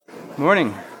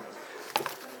Morning.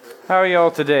 How are you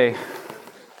all today?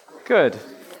 Good.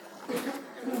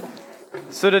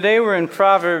 So today we're in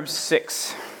Proverbs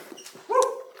 6.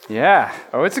 Yeah.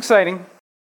 Oh, it's exciting.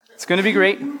 It's going to be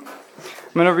great. I'm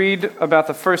going to read about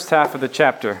the first half of the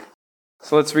chapter.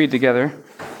 So let's read together.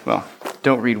 Well,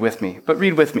 don't read with me, but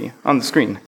read with me on the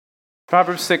screen.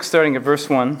 Proverbs 6, starting at verse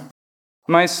 1.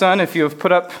 My son, if you have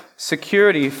put up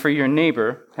security for your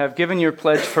neighbor, have given your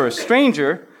pledge for a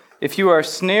stranger, if you are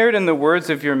snared in the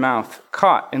words of your mouth,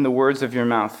 caught in the words of your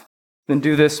mouth, then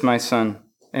do this, my son,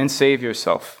 and save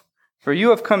yourself. For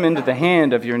you have come into the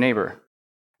hand of your neighbor.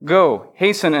 Go,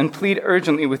 hasten and plead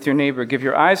urgently with your neighbor. Give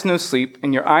your eyes no sleep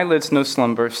and your eyelids no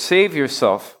slumber. Save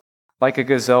yourself like a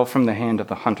gazelle from the hand of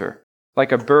the hunter,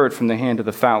 like a bird from the hand of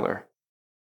the fowler.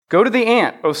 Go to the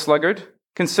ant, O sluggard.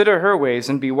 Consider her ways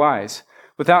and be wise.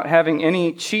 Without having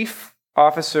any chief,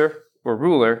 officer, or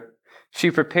ruler, she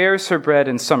prepares her bread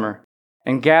in summer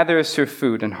and gathers her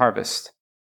food in harvest.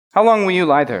 How long will you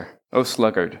lie there, O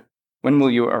sluggard? When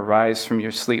will you arise from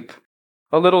your sleep?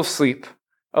 A little sleep,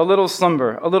 a little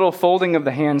slumber, a little folding of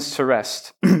the hands to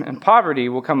rest, and poverty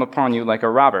will come upon you like a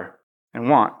robber, and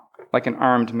want like an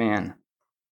armed man.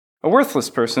 A worthless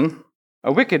person,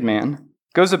 a wicked man,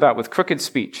 goes about with crooked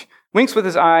speech, winks with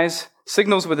his eyes,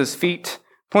 signals with his feet,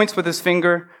 points with his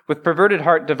finger, with perverted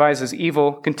heart devises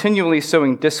evil, continually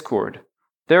sowing discord.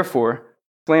 Therefore,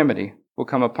 calamity will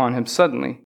come upon him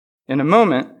suddenly. In a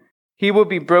moment, he will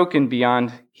be broken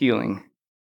beyond healing.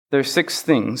 There are 6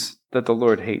 things that the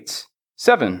Lord hates,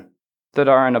 7 that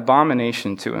are an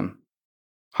abomination to him: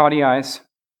 haughty eyes,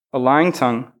 a lying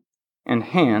tongue, and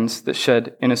hands that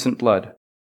shed innocent blood,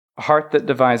 a heart that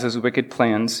devises wicked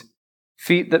plans,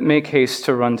 feet that make haste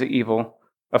to run to evil,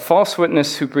 a false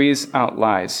witness who breathes out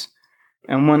lies,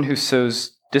 and one who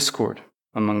sows discord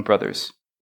among brothers.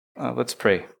 Let's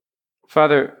pray.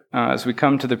 Father, as we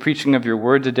come to the preaching of your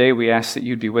word today, we ask that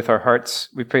you'd be with our hearts.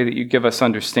 We pray that you'd give us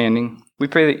understanding. We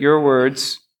pray that your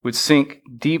words would sink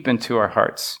deep into our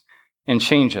hearts and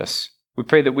change us. We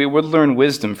pray that we would learn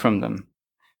wisdom from them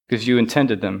because you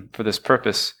intended them for this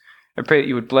purpose. I pray that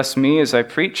you would bless me as I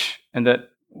preach and that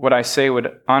what I say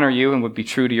would honor you and would be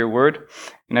true to your word.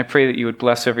 And I pray that you would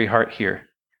bless every heart here.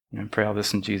 And I pray all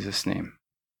this in Jesus' name.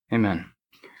 Amen.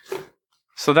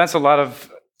 So that's a lot of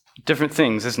different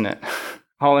things, isn't it?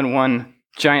 All in one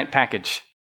giant package.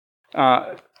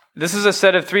 This is a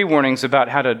set of 3 warnings about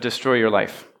how to destroy your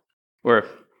life, or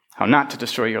how not to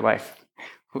destroy your life.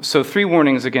 So 3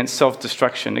 warnings against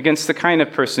self-destruction, against the kind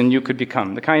of person you could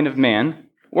become, the kind of man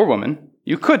or woman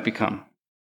you could become.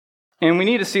 And we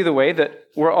need to see the way that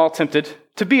we're all tempted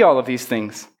to be all of these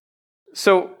things.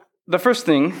 So the first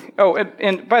thing,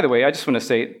 and by the way, I just want to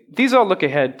say, these all look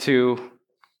ahead to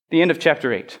the end of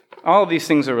chapter 8. All of these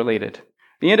things are related.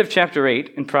 The end of chapter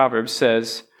 8 in Proverbs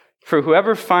says, "For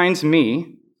whoever finds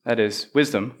me," that is,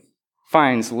 wisdom,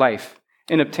 "finds life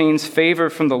and obtains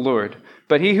favor from the Lord.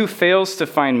 But he who fails to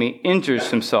find me injures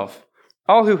himself.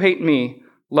 All who hate me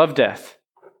love death."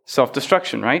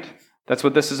 Self-destruction, right? That's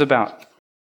what this is about.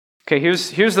 Okay,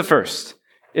 here's the first.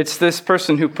 It's this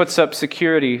person who puts up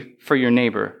security for your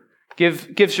neighbor,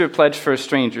 gives you a pledge for a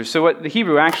stranger. So what the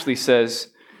Hebrew actually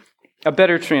says, a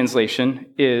better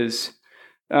translation is,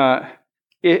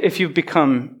 if you've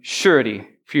become surety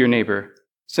for your neighbor.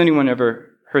 Has anyone ever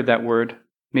heard that word?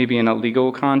 Maybe in a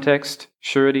legal context,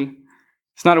 surety?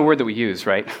 It's not a word that we use,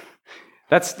 right?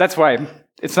 That's why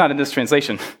it's not in this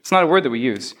translation. It's not a word that we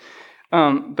use.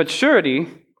 But surety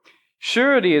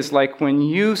is like when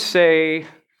you say,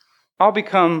 I'll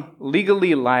become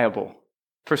legally liable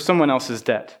for someone else's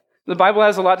debt. The Bible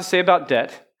has a lot to say about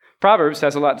debt. Proverbs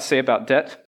has a lot to say about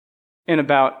debt and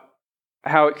about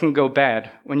how it can go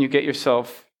bad when you get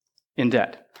yourself in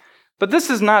debt. But this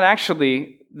is not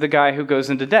actually the guy who goes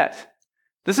into debt.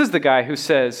 This is the guy who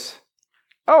says,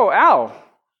 "Oh, Al.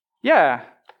 Yeah,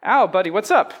 Al, buddy, what's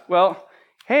up? Well,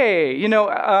 hey,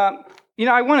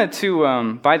 I wanted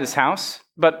to buy this house,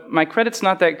 but my credit's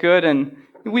not that good, and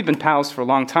we've been pals for a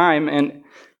long time, and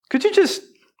could you just,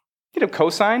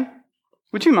 co-sign?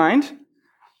 Would you mind?"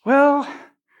 Well,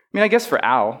 I guess for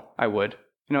Al, I would.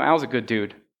 Al's a good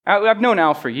dude. I've known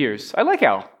Al for years. I like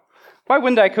Al. Why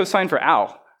wouldn't I co-sign for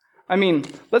Al?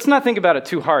 Let's not think about it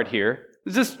too hard here.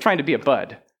 It's just trying to be a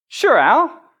bud. Sure, Al,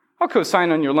 I'll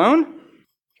co-sign on your loan.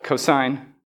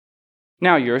 Co-sign.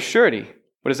 Now you're a surety.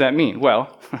 What does that mean?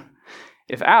 Well,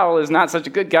 if Al is not such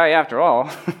a good guy after all,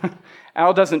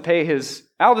 Al doesn't pay his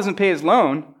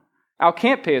loan. Al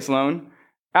can't pay his loan.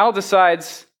 Al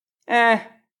decides,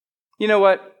 you know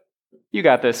what? You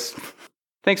got this.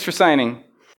 Thanks for signing.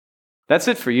 That's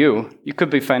it for you. You could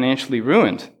be financially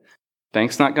ruined.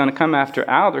 Bank's not going to come after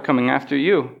Al. They're coming after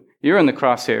you. You're in the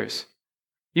crosshairs.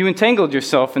 You entangled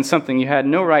yourself in something you had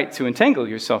no right to entangle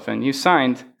yourself in. You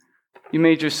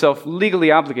made yourself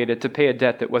legally obligated to pay a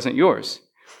debt that wasn't yours.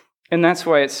 And that's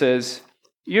why it says,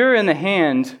 you're in the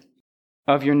hand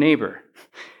of your neighbor.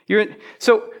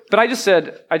 But I just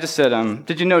said,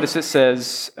 did you notice it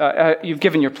says, you've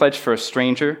given your pledge for a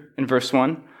stranger in verse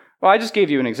 1? Well, I just gave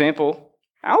you an example.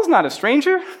 Al's not a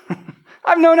stranger.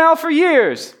 I've known Al for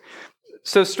years.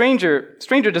 So stranger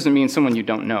doesn't mean someone you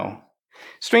don't know.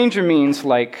 Stranger means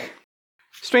like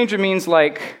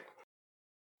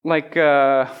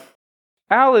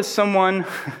Al is someone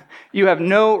you have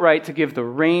no right to give the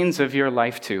reins of your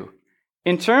life to.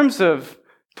 In terms of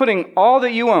putting all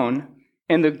that you own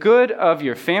and the good of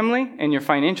your family and your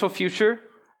financial future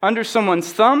under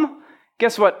someone's thumb,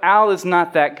 guess what? Al is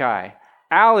not that guy.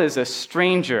 Al is a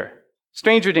stranger.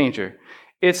 Stranger danger.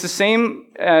 It's the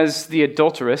same as the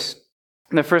adulteress.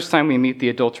 The first time we meet the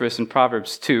adulteress in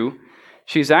Proverbs 2,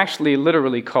 she's actually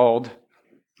literally called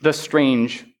the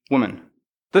strange woman.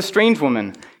 The strange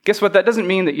woman. Guess what? That doesn't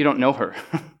mean that you don't know her.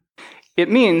 It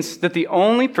means that the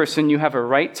only person you have a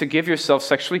right to give yourself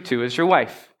sexually to is your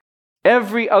wife.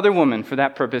 Every other woman, for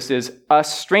that purpose, is a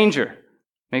stranger.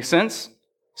 Make sense?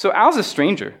 So Al's a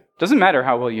stranger. Doesn't matter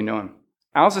how well you know him.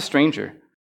 Al's a stranger.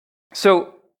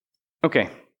 So, okay,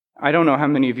 I don't know how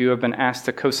many of you have been asked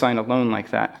to co-sign a loan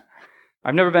like that.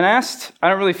 I've never been asked. I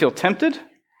don't really feel tempted.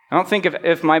 I don't think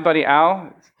if my buddy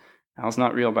Al's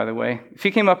not real, by the way, if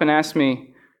he came up and asked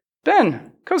me,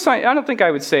 Ben, co-sign, I don't think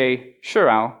I would say, sure,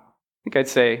 Al. I think I'd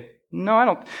say, no, I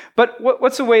don't. But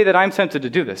what's a way that I'm tempted to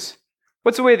do this?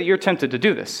 What's a way that you're tempted to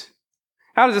do this?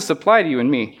 How does this apply to you and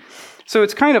me? So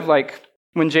it's kind of like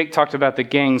when Jake talked about the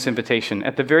gang's invitation.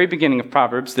 At the very beginning of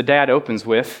Proverbs, the dad opens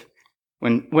with,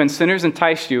 when sinners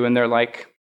entice you and they're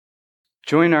like,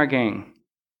 join our gang.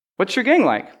 What's your gang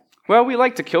like? Well, we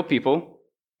like to kill people,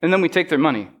 and then we take their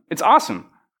money. It's awesome.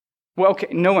 Well, okay,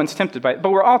 no one's tempted by it, but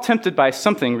we're all tempted by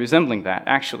something resembling that,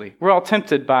 actually. We're all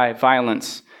tempted by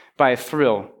violence, by a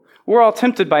thrill. We're all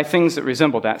tempted by things that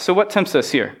resemble that. So what tempts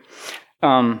us here?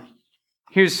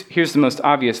 Here's the most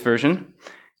obvious version,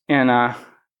 and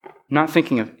not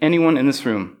thinking of anyone in this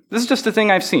room. This is just a thing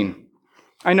I've seen.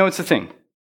 I know it's a thing.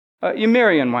 You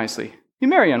marry unwisely. You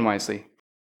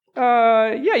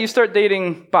start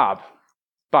dating Bob.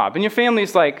 And your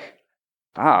family's like,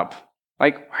 Bob?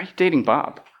 Like, why are you dating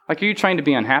Bob? Like, are you trying to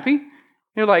be unhappy?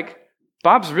 You're like,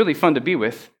 Bob's really fun to be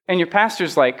with. And your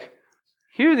pastor's like,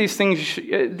 here are these things,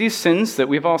 these sins that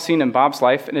we've all seen in Bob's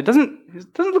life, and it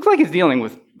doesn't look like he's dealing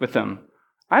with them.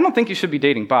 I don't think you should be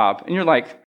dating Bob. And you're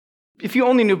like, if you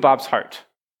only knew Bob's heart.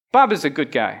 Bob is a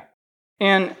good guy.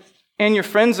 And your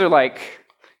friends are like,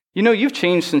 you've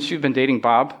changed since you've been dating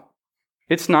Bob.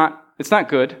 It's not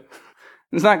good.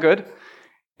 It's not good.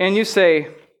 And you say,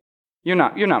 you're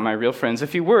not my real friends.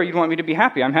 If you were, you'd want me to be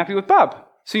happy. I'm happy with Bob.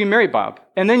 So you marry Bob.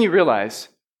 And then you realize,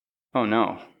 oh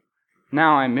no,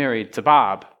 now I'm married to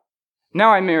Bob.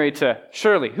 Now I'm married to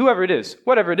Shirley, whoever it is,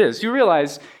 whatever it is. You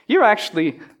realize you're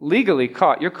actually legally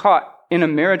caught. You're caught in a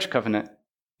marriage covenant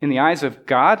in the eyes of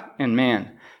God and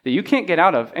man that you can't get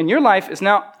out of. And your life is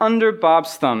now under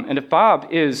Bob's thumb. And if Bob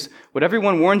is what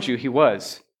everyone warned you he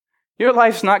was, your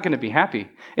life's not going to be happy.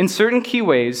 In certain key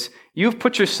ways, you've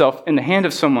put yourself in the hand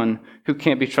of someone who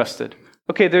can't be trusted.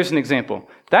 Okay, there's an example.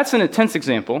 That's an intense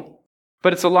example,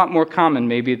 but it's a lot more common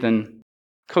maybe than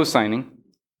co-signing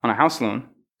on a house loan.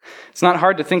 It's not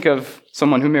hard to think of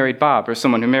someone who married Bob or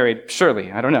someone who married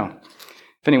Shirley. I don't know.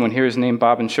 If anyone here is named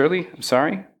Bob and Shirley, I'm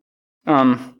sorry.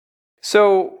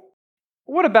 So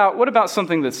what about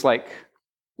something that's like,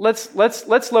 let's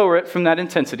lower it from that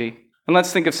intensity and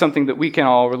let's think of something that we can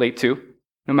all relate to,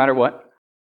 no matter what.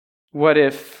 What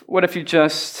if you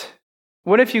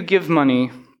give money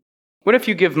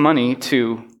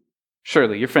to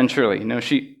Shirley, your friend Shirley?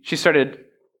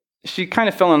 She kind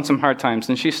of fell on some hard times,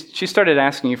 and she started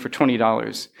asking you for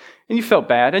 $20, and you felt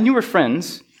bad, and you were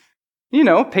friends.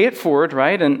 Pay it forward,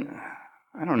 right? And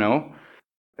I don't know.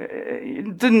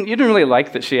 You didn't really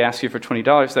like that she asked you for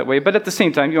 $20 that way, but at the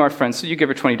same time, you are friends, so you give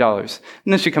her $20,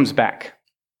 and then she comes back.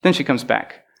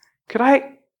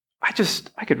 I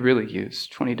could really use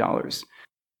 $20.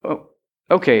 Oh,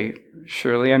 okay,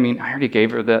 Shirley. I already gave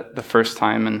her the first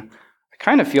time, and I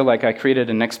kind of feel like I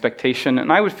created an expectation,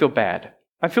 and I would feel bad.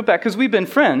 I feel bad because we've been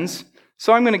friends,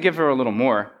 so I'm going to give her a little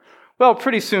more. Well,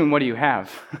 pretty soon, what do you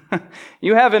have?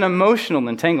 You have an emotional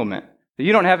entanglement that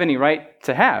you don't have any right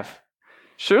to have.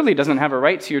 Shirley doesn't have a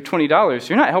right to your $20.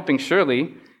 You're not helping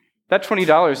Shirley. That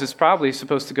 $20 is probably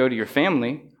supposed to go to your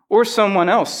family or someone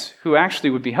else who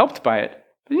actually would be helped by it.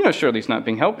 But Shirley's not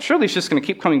being helped. Shirley's just going to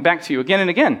keep coming back to you again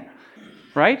and again,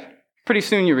 right? Pretty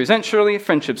soon you resent Shirley,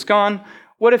 friendship's gone.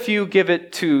 What if you give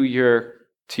it to your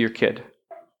kid?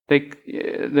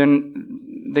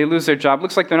 They lose their job.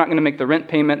 Looks like they're not going to make the rent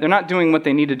payment. They're not doing what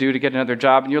they need to do to get another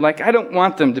job. And you're like, I don't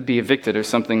want them to be evicted or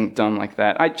something dumb like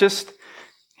that.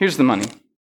 Here's the money.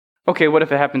 Okay, what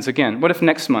if it happens again? What if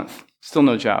next month, still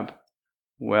no job?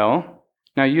 Well,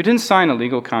 now you didn't sign a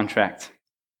legal contract.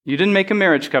 You didn't make a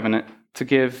marriage covenant to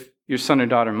give your son or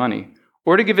daughter money,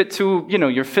 or to give it to,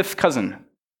 your fifth cousin.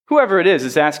 Whoever it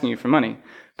is asking you for money.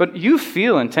 But you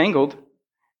feel entangled.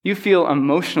 You feel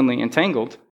emotionally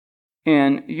entangled.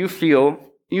 And you feel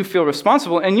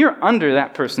responsible, and you're under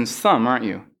that person's thumb, aren't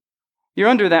you? You're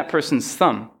under that person's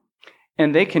thumb.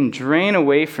 And they can drain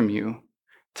away from you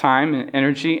time and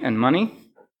energy and money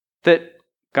that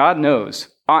God knows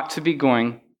ought to be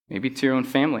going maybe to your own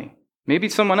family, maybe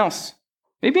someone else,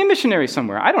 maybe a missionary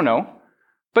somewhere, I don't know.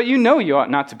 But you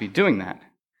ought not to be doing that.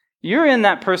 You're in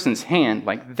that person's hand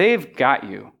like they've got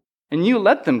you, and you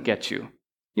let them get you.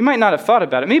 You might not have thought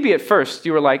about it. Maybe at first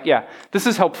you were like, yeah, this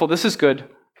is helpful, this is good.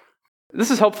 This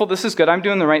is helpful, this is good, I'm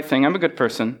doing the right thing, I'm a good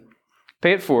person.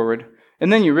 Pay it forward.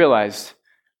 And then you realized,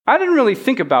 I didn't really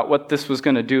think about what this was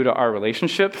going to do to our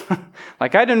relationship. I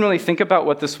didn't really think about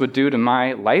what this would do to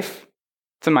my life,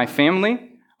 to my family,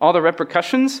 all the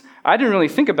repercussions. I didn't really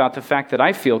think about the fact that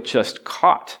I feel just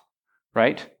caught,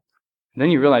 right? And then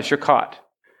you realize you're caught.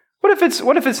 What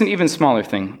if it's an even smaller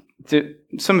thing?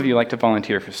 Some of you like to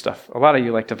volunteer for stuff. A lot of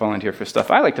you like to volunteer for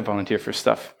stuff. I like to volunteer for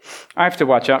stuff. I have to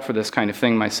watch out for this kind of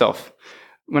thing myself.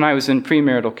 When I was in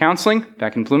premarital counseling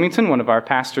back in Bloomington, one of our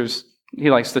pastors,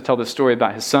 he likes to tell this story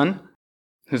about his son,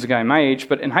 who's a guy my age,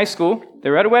 but in high school,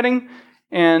 they were at a wedding,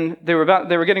 and they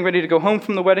were getting ready to go home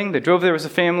from the wedding. They drove there as a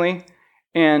family,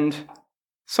 and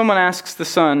someone asks the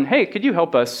son, hey, could you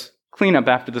help us clean up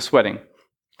after this wedding?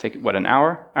 Take, an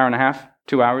hour and a half,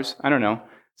 2 hours? I don't know.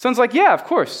 Son's like, yeah, of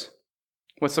course.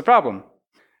 What's the problem?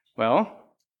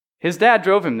 Well, his dad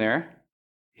drove him there.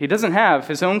 He doesn't have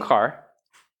his own car.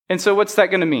 And so what's that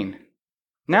going to mean?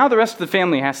 Now the rest of the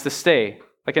family has to stay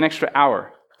like an extra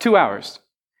hour, 2 hours,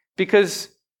 because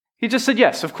he just said,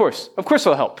 yes, of course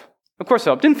I'll help. Of course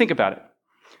I'll help. Didn't think about it.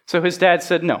 So his dad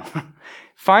said, no,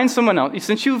 find someone else.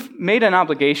 Since you've made an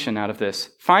obligation out of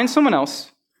this, find someone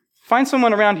else. Find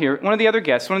someone around here, one of the other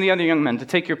guests, one of the other young men to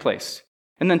take your place.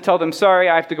 And then tell them, sorry,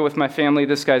 I have to go with my family.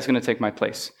 This guy's going to take my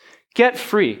place. Get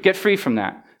free from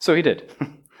that. So he did.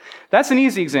 That's an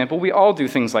easy example. We all do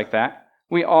things like that.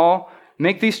 We all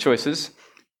make these choices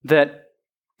that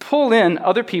pull in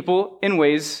other people in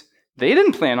ways they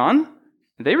didn't plan on.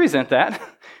 They resent that.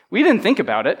 We didn't think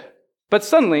about it. But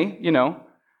suddenly,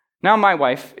 now my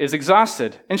wife is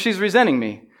exhausted and she's resenting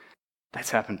me.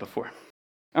 That's happened before.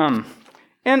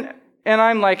 And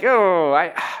I'm like,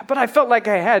 but I felt like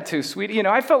I had to, sweetie.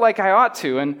 I felt like I ought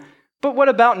to. But what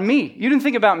about me? You didn't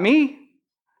think about me?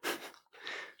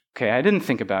 Okay, I didn't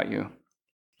think about you.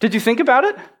 Did you think about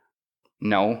it?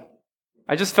 No.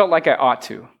 I just felt like I ought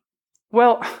to.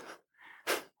 Well,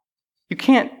 you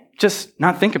can't just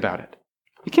not think about it.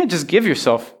 You can't just give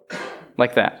yourself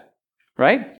like that,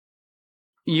 right?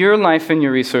 Your life and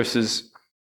your resources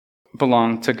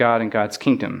belong to God and God's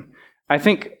kingdom. I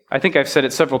think I've said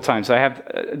it several times. I have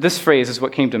this phrase is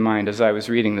what came to mind as I was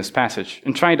reading this passage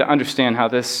and trying to understand how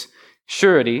this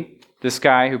surety, this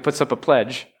guy who puts up a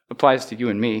pledge, applies to you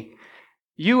and me.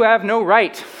 You have no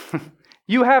right.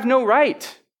 You have no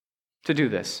right to do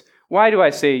this. Why do I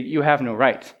say you have no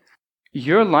right?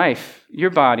 Your life, your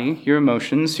body, your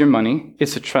emotions, your money,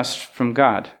 it's a trust from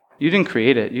God. You didn't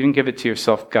create it. You didn't give it to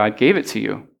yourself. God gave it to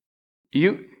you.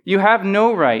 You have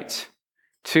no right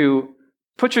to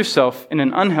put yourself in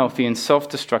an unhealthy and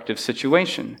self-destructive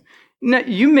situation. Now,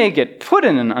 you may get put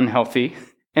in an unhealthy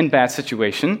and bad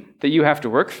situation that you have to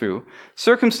work through.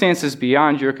 Circumstances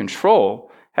beyond your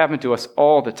control happen to us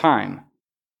all the time,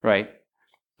 right?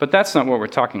 But that's not what we're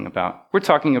talking about. We're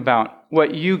talking about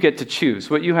what you get to choose,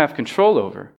 what you have control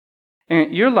over.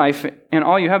 And your life and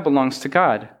all you have belongs to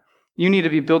God. You need to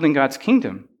be building God's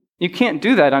kingdom. You can't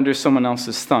do that under someone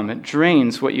else's thumb. It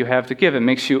drains what you have to give. It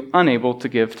makes you unable to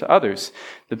give to others.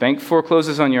 The bank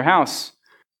forecloses on your house.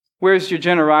 Where's your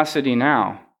generosity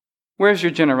now? Where's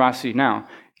your generosity now?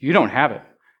 You don't have it.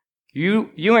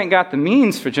 You ain't got the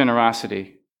means for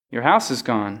generosity. Your house is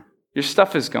gone. Your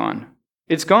stuff is gone.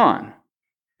 It's gone.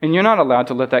 And you're not allowed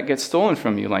to let that get stolen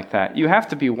from you like that. You have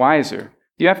to be wiser.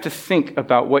 You have to think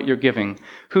about what you're giving,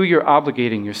 who you're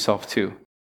obligating yourself to.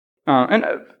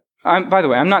 By the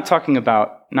way, I'm not talking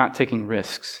about not taking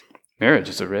risks. Marriage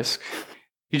is a risk.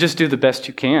 You just do the best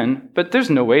you can, but there's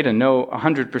no way to know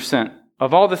 100%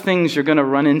 of all the things you're going to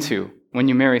run into when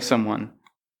you marry someone.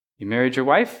 You married your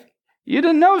wife? You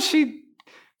didn't know she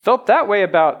felt that way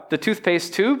about the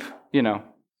toothpaste tube,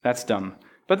 that's dumb.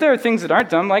 But there are things that aren't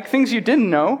dumb, like things you didn't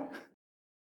know,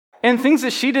 and things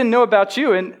that she didn't know about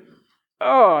you, and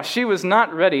she was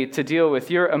not ready to deal with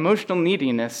your emotional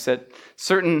neediness at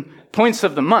certain points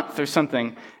of the month or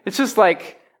something. It's just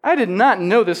like, I did not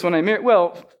know this when I married.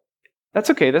 Well, that's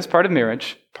okay. That's part of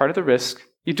marriage, part of the risk.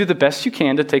 You do the best you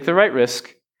can to take the right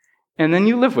risk, and then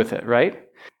you live with it, right?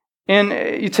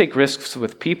 And you take risks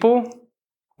with people.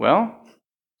 Well,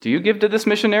 do you give to this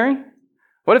missionary?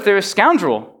 What if they're a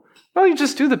scoundrel? Well, you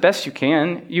just do the best you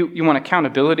can. You want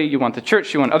accountability. You want the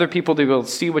church. You want other people to be able to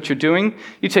see what you're doing.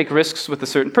 You take risks with a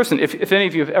certain person. If any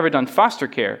of you have ever done foster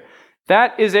care,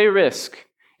 that is a risk.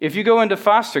 If you go into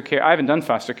foster care, I haven't done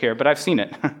foster care, but I've seen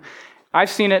it. I've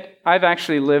seen it. I've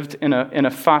actually lived in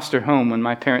a foster home when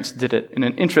my parents did it in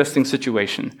an interesting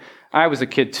situation. I was a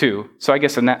kid too, so I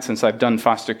guess in that sense I've done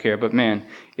foster care. But man,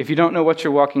 if you don't know what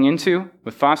you're walking into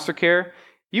with foster care,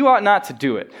 you ought not to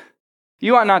do it.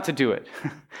 You ought not to do it.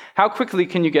 How quickly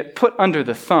can you get put under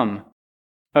the thumb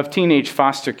of teenage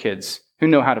foster kids who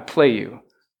know how to play you?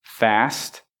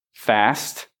 Fast.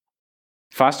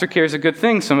 Foster care is a good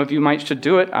thing. Some of you should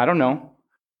do it. I don't know.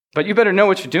 But you better know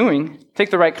what you're doing.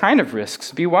 Take the right kind of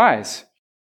risks. Be wise.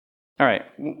 All right.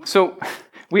 So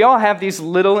we all have these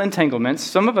little entanglements.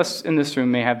 Some of us in this room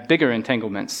may have bigger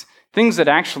entanglements. Things that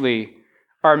actually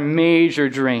are major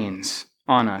drains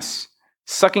on us,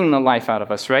 sucking the life out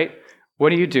of us, right? What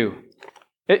do?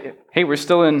 Hey, we're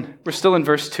still in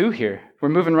verse 2 here. We're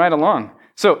moving right along.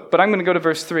 But I'm going to go to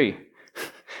verse 3.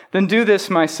 Then do this,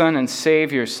 my son, and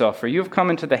save yourself, for you have come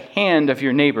into the hand of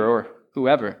your neighbor, or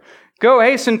whoever. Go,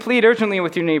 hasten, plead urgently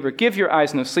with your neighbor. Give your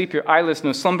eyes no sleep, your eyelids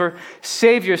no slumber.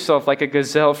 Save yourself like a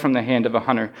gazelle from the hand of a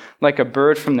hunter, like a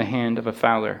bird from the hand of a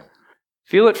fowler.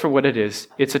 Feel it for what it is.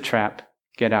 It's a trap.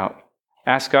 Get out.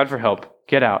 Ask God for help.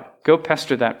 Get out. Go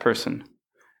pester that person.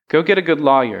 Go get a good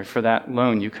lawyer for that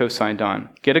loan you co-signed on.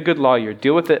 Get a good lawyer.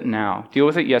 Deal with it now. Deal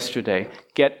with it yesterday.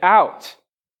 Get out.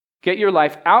 Get your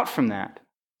life out from that.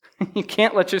 You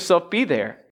can't let yourself be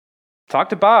there. Talk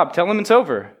to Bob. Tell him it's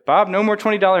over. Bob, no more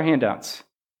 $20 handouts.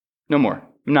 No more.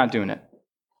 I'm not doing it.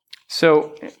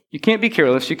 So you can't be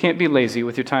careless. You can't be lazy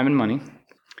with your time and money.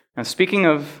 Now, speaking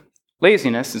of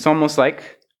laziness, it's almost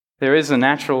like there is a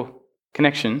natural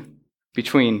connection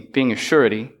between being a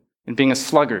surety and being a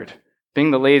sluggard.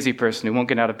 Being the lazy person who won't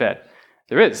get out of bed.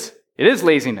 There is. It is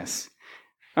laziness.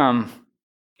 And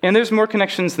there's more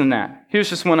connections than that. Here's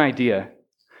just one idea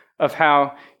of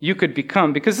how you could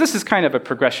become, because this is kind of a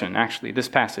progression, actually, this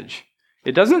passage.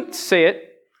 It doesn't say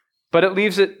it, but it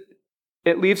leaves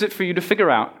it for you to figure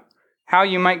out how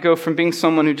you might go from being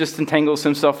someone who just entangles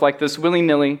himself like this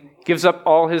willy-nilly, gives up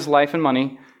all his life and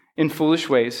money in foolish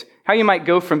ways, how you might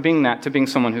go from being that to being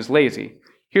someone who's lazy.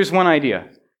 Here's one idea.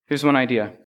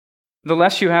 The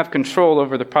less you have control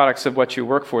over the products of what you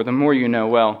work for, the more you know,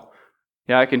 well,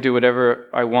 yeah, I can do whatever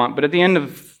I want, but at the end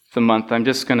of the month, I'm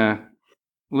just going to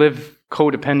live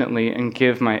codependently and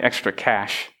give my extra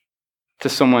cash to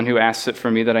someone who asks it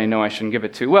for me that I know I shouldn't give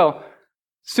it to. Well,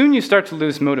 soon you start to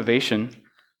lose motivation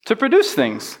to produce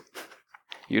things.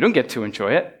 You don't get to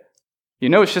enjoy it. You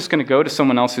know it's just going to go to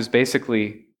someone else who's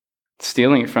basically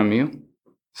stealing it from you.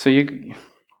 So I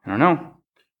don't know.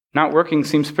 Not working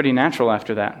seems pretty natural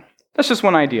after that. That's just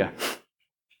one idea.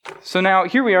 So now,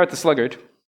 here we are at the sluggard.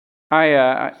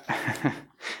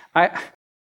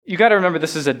 You got to remember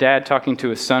this is a dad talking to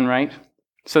his son, right?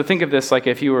 So think of this like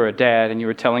if you were a dad and you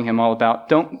were telling him all about,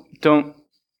 don't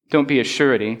be a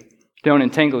surety, don't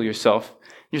entangle yourself.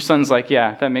 Your son's like,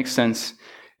 yeah, that makes sense.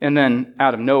 And then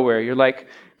out of nowhere, you're like,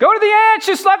 go to the ants,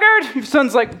 you sluggard! Your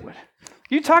son's like, what?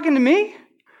 You talking to me?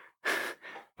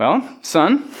 Well,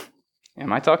 son,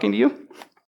 am I talking to you?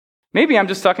 Maybe I'm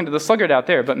just talking to the sluggard out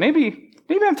there, but maybe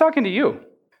I'm talking to you.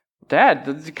 Dad,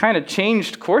 the kind of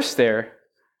changed course there.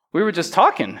 We were just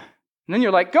talking. And then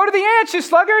you're like, go to the ants, you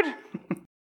sluggard!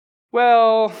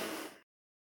 Well,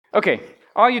 okay,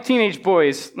 all you teenage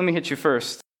boys, let me hit you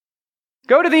first.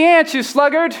 Go to the ants, you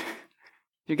sluggard!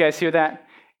 You guys hear that?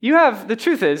 The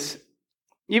truth is,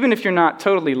 even if you're not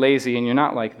totally lazy and you're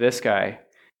not like this guy,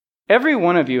 every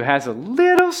one of you has a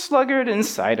little sluggard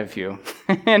inside of you.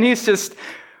 And he's just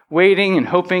waiting and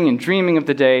hoping and dreaming of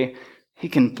the day he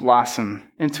can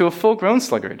blossom into a full-grown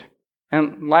sluggard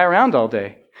and lie around all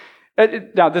day.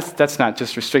 Now, that's not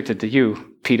just restricted to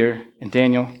you, Peter and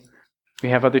Daniel. We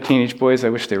have other teenage boys. I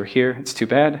wish they were here. It's too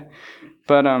bad.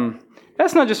 But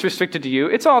that's not just restricted to you.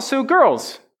 It's also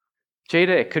girls. Jada,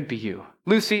 it could be you.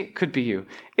 Lucy, it could be you.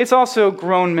 It's also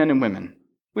grown men and women.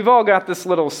 We've all got this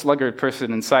little sluggard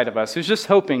person inside of us who's just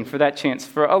hoping for that chance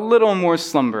for a little more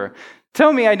slumber.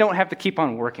 Tell me I don't have to keep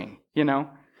on working, you know?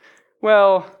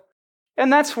 Well,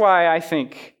 and that's why I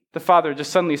think the father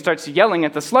just suddenly starts yelling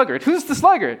at the sluggard. Who's the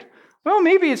sluggard? Well,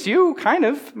 maybe it's you, kind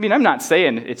of. I mean, I'm not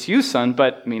saying it's you, son,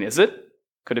 but, I mean, is it?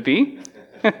 Could it be?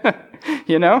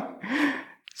 You know?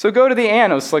 So go to the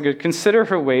ant, O sluggard, consider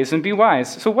her ways and be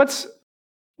wise. So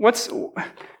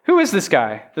who is this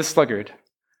guy, this sluggard?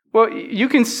 Well, you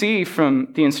can see from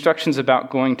the instructions about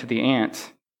going to the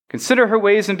ant. Consider her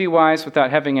ways and be wise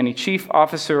without having any chief,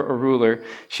 officer, or ruler.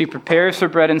 She prepares her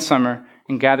bread in summer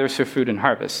and gathers her food in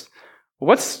harvest.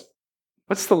 What's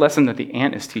the lesson that the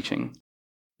ant is teaching?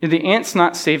 The ant's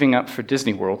not saving up for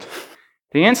Disney World.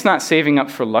 The ant's not saving up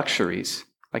for luxuries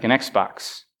like an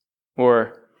Xbox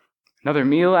or another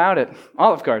meal out at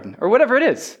Olive Garden or whatever it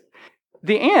is.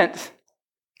 The ant's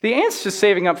just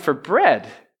saving up for bread.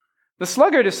 The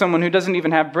sluggard is someone who doesn't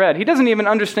even have bread. He doesn't even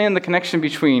understand the connection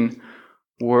between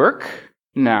work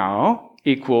now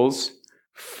equals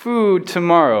food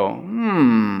tomorrow.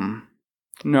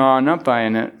 No, I'm not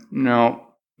buying it. No,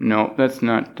 that's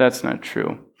not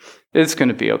true. It's going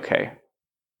to be okay.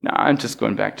 No, I'm just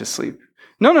going back to sleep.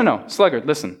 No, sluggard,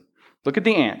 listen. Look at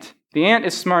the ant. The ant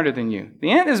is smarter than you.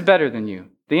 The ant is better than you.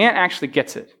 The ant actually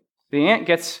gets it. The ant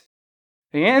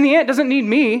doesn't need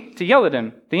me to yell at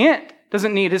him. The ant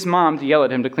doesn't need his mom to yell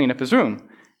at him to clean up his room.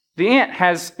 The ant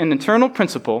has an internal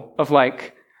principle of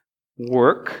like,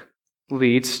 work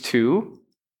leads to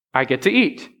I get to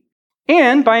eat.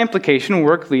 And by implication,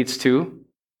 work leads to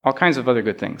all kinds of other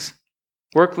good things.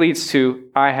 Work leads to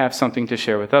I have something to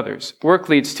share with others. Work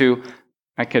leads to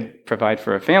I could provide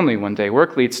for a family one day.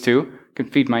 Work leads to I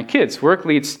could feed my kids. Work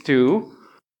leads to,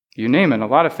 you name it, a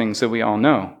lot of things that we all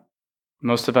know.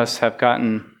 Most of us have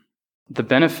gotten the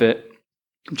benefit,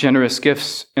 generous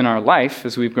gifts in our life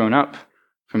as we've grown up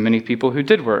from many people who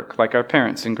did work, like our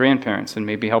parents and grandparents, and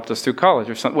maybe helped us through college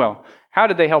or something. Well, how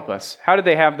did they help us? How did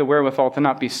they have the wherewithal to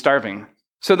not be starving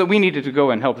so that we needed to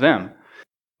go and help them?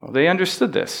 Well, they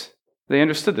understood this.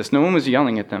 No one was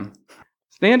yelling at them.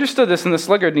 They understood this, and the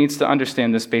sluggard needs to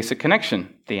understand this basic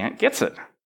connection. The ant gets it.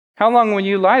 How long will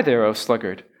you lie there, O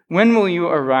sluggard? When will you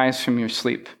arise from your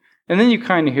sleep? And then you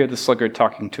kind of hear the sluggard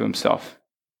talking to himself.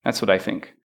 That's what I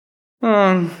think.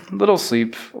 A little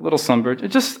sleep, a little slumber,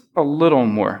 just a little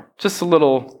more. Just a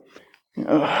little,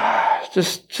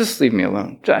 just leave me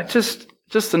alone.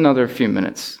 Just another few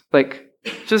minutes. Like,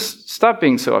 just stop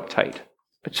being so uptight.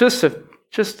 But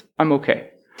just, I'm okay.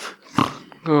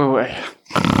 Go away.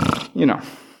 You know.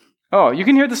 Oh, you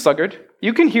can hear the sluggard.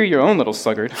 You can hear your own little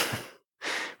sluggard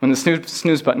when the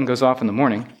snooze button goes off in the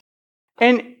morning.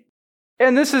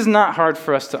 And this is not hard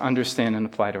for us to understand and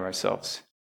apply to ourselves.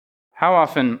 How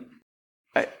often,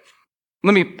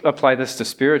 let me apply this to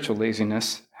spiritual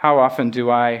laziness. How often do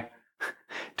I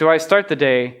start the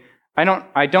day, I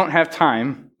don't have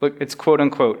time, look, it's quote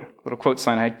unquote, little quote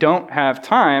sign, I don't have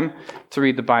time to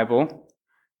read the Bible.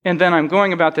 And then I'm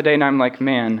going about the day and I'm like,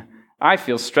 man, I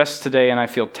feel stressed today and I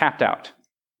feel tapped out.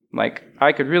 Like,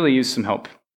 I could really use some help.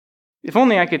 If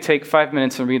only I could take 5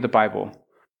 minutes and read the Bible.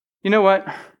 You know what?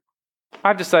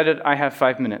 I've decided I have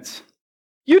 5 minutes.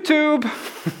 YouTube!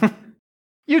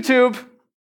 YouTube!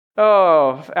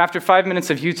 Oh, after 5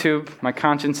 minutes of YouTube, my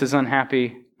conscience is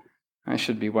unhappy. I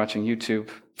should be watching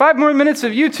YouTube. 5 more minutes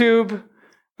of YouTube!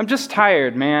 I'm just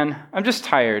tired, man. I'm just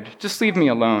tired. Just leave me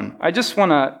alone. I just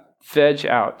want to veg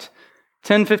out.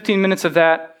 10, 15 minutes of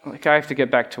that, like I have to get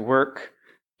back to work.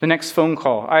 The next phone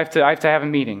call, I have to have a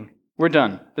meeting. We're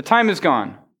done. The time is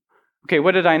gone. Okay,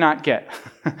 what did I not get?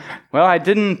 Well, I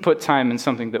didn't put time in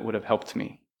something that would have helped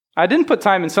me. I didn't put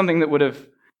time in something that would have,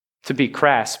 to be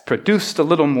crass, produced a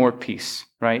little more peace,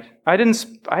 right? I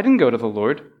didn't go to the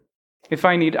Lord. If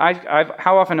I need,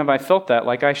 how often have I felt that?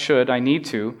 Like I need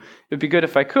to. It'd be good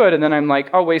if I could, and then I'm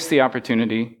like, I'll waste the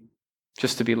opportunity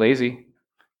just to be lazy.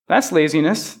 That's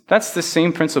laziness. That's the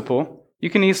same principle. You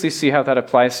can easily see how that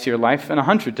applies to your life in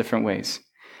 100 different ways.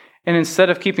 And instead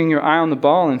of keeping your eye on the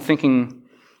ball and thinking,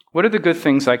 what are the good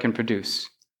things I can produce?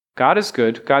 God is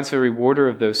good. God's a rewarder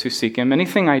of those who seek him.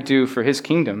 Anything I do for his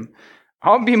kingdom,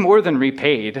 I'll be more than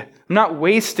repaid. I'm not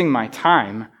wasting my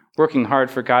time working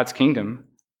hard for God's kingdom.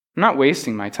 I'm not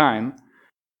wasting my time.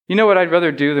 You know what I'd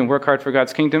rather do than work hard for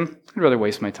God's kingdom? I'd rather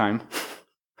waste my time.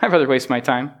 I'd rather waste my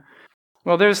time.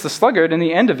 Well, there's the sluggard, and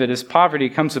the end of it is poverty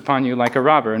comes upon you like a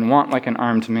robber and want like an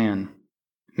armed man.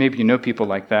 Maybe you know people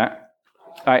like that.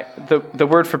 The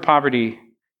word for poverty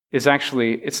is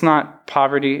actually, it's not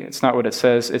poverty, it's not what it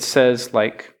says. It says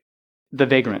like the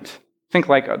vagrant. Think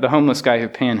like the homeless guy who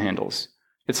panhandles.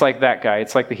 It's like that guy.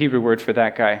 It's like the Hebrew word for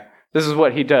that guy. This is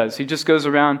what he does. He just goes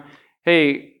around,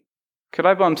 hey, could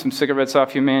I bum some cigarettes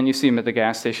off you, man? You see him at the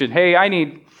gas station. Hey, I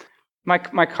need, my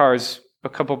car's a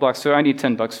couple blocks, so I need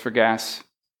 $10 for gas.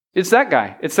 It's that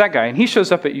guy. It's that guy. And he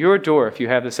shows up at your door if you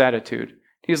have this attitude.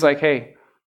 He's like, hey,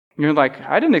 and you're like,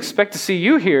 I didn't expect to see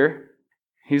you here.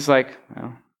 He's like,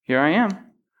 well, here I am.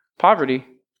 Poverty.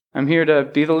 I'm here to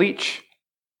be the leech.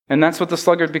 And that's what the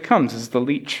sluggard becomes, is the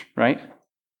leech, right?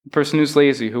 The person who's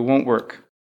lazy, who won't work.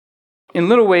 In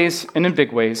little ways and in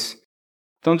big ways,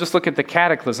 don't just look at the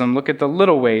cataclysm, look at the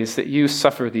little ways that you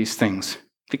suffer these things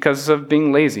because of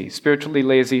being lazy, spiritually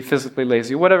lazy, physically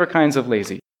lazy, whatever kinds of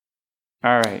lazy.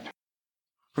 All right.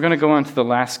 We're going to go on to the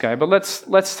last guy, but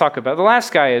let's talk about the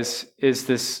last guy is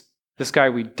this guy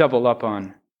we double up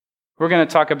on. We're going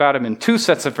to talk about him in 2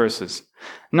 sets of verses,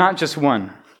 not just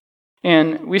one.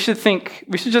 And we should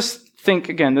just think,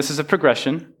 again, this is a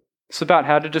progression. It's about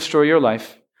how to destroy your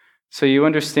life. So you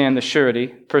understand the surety,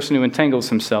 person who entangles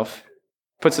himself,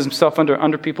 puts himself under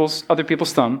other people's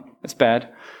thumb. It's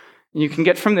bad. You can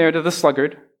get from there to the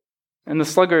sluggard. And the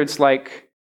sluggard's like,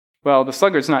 well, the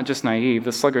sluggard's not just naive.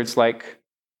 The sluggard's like,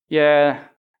 yeah,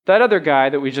 that other guy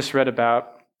that we just read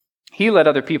about, he let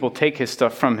other people take his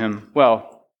stuff from him.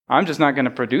 Well, I'm just not going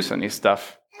to produce any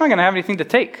stuff. I'm not going to have anything to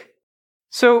take.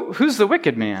 So who's the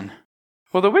wicked man?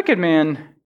 Well, the wicked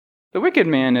man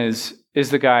is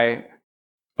the guy,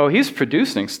 oh, he's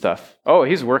producing stuff. Oh,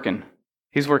 he's working.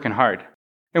 He's working hard.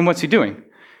 And what's he doing?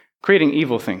 Creating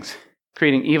evil things.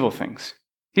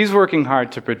 He's working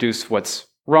hard to produce what's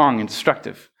wrong and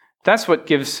destructive. That's what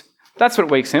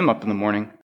wakes him up in the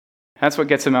morning. That's what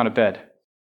gets him out of bed.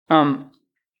 And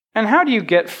how do you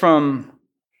get from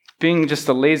being just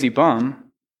a lazy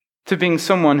bum to being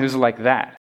someone who's like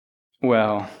that?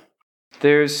 Well,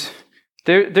 there's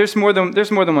more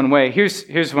than one way.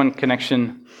 Here's one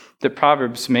connection that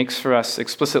Proverbs makes for us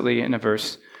explicitly in a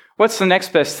verse. What's the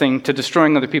next best thing to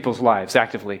destroying other people's lives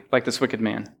actively, like this wicked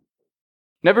man?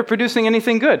 Never producing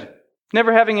anything good.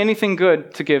 Never having anything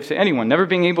good to give to anyone. Never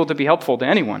being able to be helpful to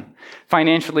anyone.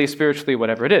 Financially, spiritually,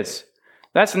 whatever it is.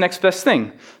 That's the next best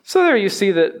thing. So there you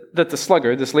see that the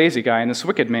sluggard, this lazy guy, and this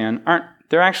wicked man,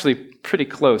 they're actually pretty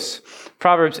close.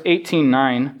 Proverbs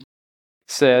 18:9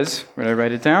 says, where did I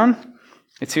write it down?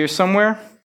 It's here somewhere.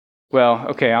 Well,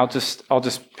 okay, I'll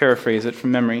just paraphrase it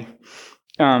from memory.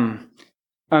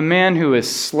 A man who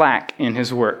is slack in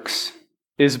his works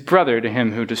is brother to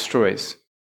him who destroys.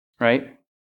 Right?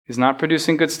 He's not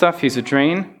producing good stuff. He's a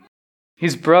drain.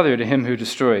 He's brother to him who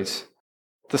destroys.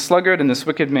 The sluggard and this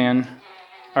wicked man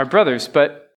are brothers,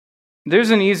 but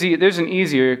there's an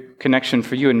easier connection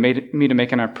for you and me to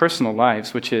make in our personal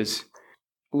lives, which is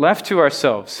left to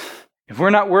ourselves. If we're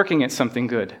not working at something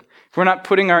good, if we're not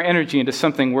putting our energy into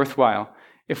something worthwhile,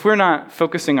 if we're not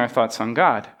focusing our thoughts on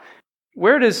God,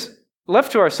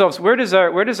 left to ourselves, where does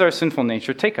our sinful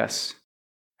nature take us?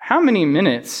 How many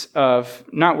minutes of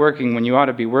not working when you ought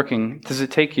to be working does it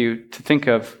take you to think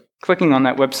of clicking on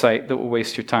that website that will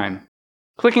waste your time?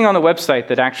 Clicking on the website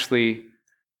that actually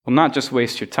will not just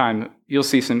waste your time, you'll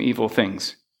see some evil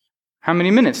things. How many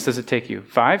minutes does it take you?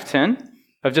 5, 10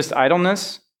 of just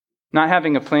idleness? Not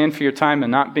having a plan for your time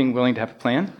and not being willing to have a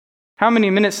plan? How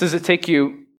many minutes does it take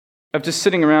you of just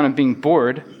sitting around and being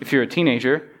bored, if you're a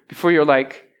teenager, before you're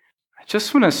like, I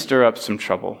just want to stir up some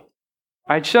trouble.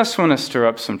 I'm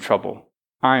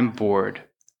bored.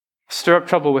 Stir up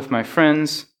trouble with my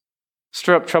friends.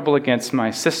 Stir up trouble against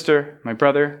my sister, my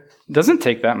brother. It doesn't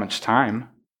take that much time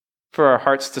for our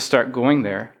hearts to start going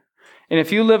there. And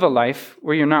if you live a life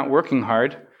where you're not working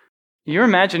hard, your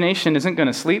imagination isn't going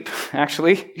to sleep,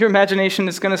 actually. Your imagination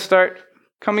is going to start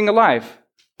coming alive,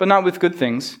 but not with good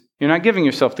things. You're not giving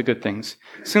yourself to good things.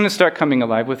 It's going to start coming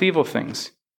alive with evil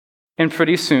things. And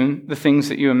pretty soon, the things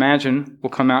that you imagine will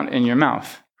come out in your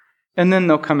mouth. And then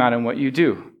they'll come out in what you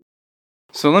do.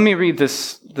 So let me read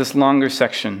this longer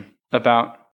section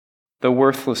about the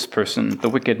worthless person, the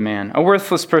wicked man. A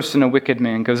worthless person, a wicked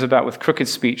man, goes about with crooked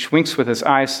speech, winks with his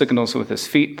eyes, signals with his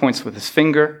feet, points with his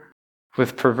finger,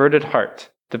 with perverted heart,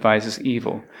 devises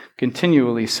evil,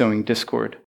 continually sowing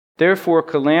discord. Therefore,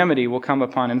 calamity will come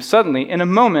upon him suddenly. In a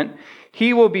moment,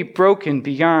 he will be broken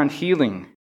beyond healing.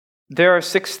 There are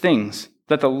 6 things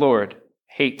that the Lord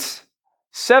hates,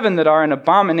 7 that are an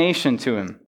abomination to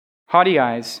him: haughty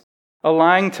eyes, a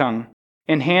lying tongue,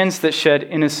 and hands that shed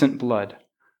innocent blood,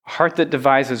 a heart that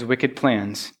devises wicked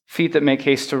plans, feet that make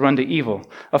haste to run to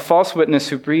evil, a false witness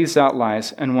who breathes out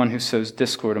lies, and one who sows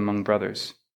discord among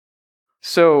brothers.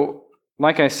 So,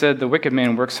 like I said, the wicked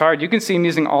man works hard. You can see him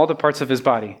using all the parts of his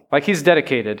body. Like he's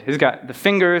dedicated. He's got the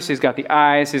fingers, he's got the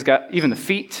eyes, he's got even the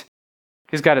feet,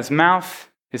 he's got his mouth,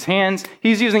 his hands.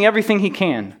 He's using everything he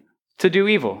can to do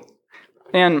evil.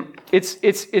 And it's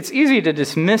easy to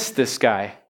dismiss this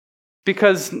guy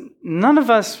because none of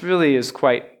us really is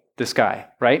quite this guy,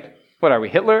 right? What are we,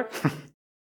 Hitler?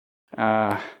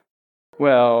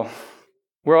 Well,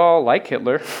 we're all like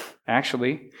Hitler,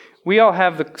 actually. We all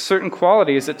have the certain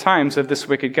qualities at times of this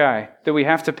wicked guy that we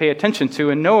have to pay attention to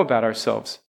and know about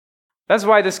ourselves. That's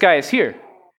why this guy is here.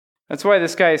 That's why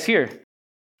this guy is here.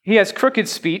 He has crooked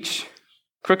speech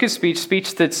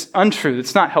that's untrue,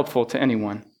 that's not helpful to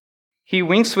anyone. He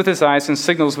winks with his eyes and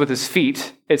signals with his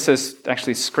feet. It says,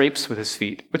 actually scrapes with his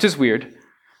feet, which is weird.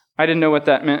 I didn't know what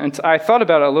that meant. And I thought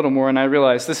about it a little more, and I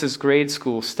realized this is grade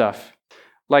school stuff.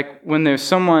 Like when there's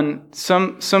someone,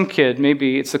 some kid,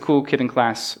 maybe it's a cool kid in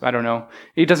class, I don't know,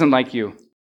 he doesn't like you,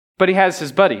 but he has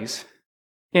his buddies.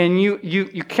 And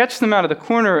you catch them out of the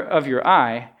corner of your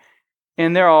eye,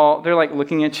 and they're like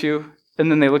looking at you, and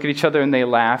then they look at each other and they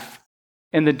laugh.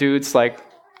 And the dude's like,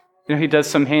 he does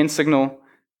some hand signal.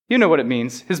 You know what it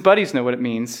means. His buddies know what it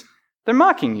means. They're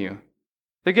mocking you.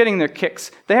 They're getting their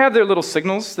kicks. They have their little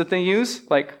signals that they use,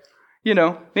 like,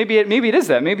 maybe it is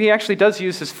that. Maybe he actually does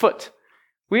use his foot.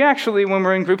 We actually, when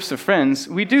we're in groups of friends,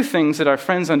 we do things that our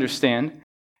friends understand.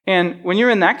 And when you're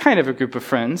in that kind of a group of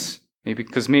friends,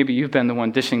 maybe you've been the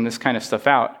one dishing this kind of stuff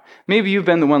out. Maybe you've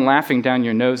been the one laughing down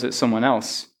your nose at someone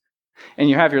else. And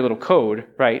you have your little code,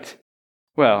 right?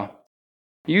 Well,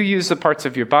 you use the parts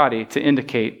of your body to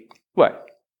indicate what?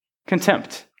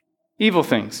 Contempt. Evil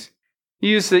things.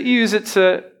 You use it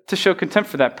to show contempt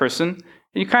for that person. And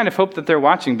you kind of hope that they're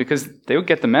watching because they would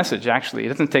get the message, actually. It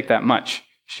doesn't take that much.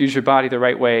 Just use your body the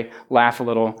right way, laugh a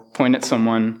little, point at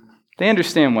someone. They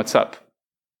understand what's up,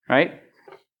 right?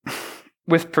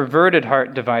 With perverted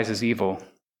heart devises evil.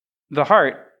 The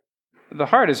heart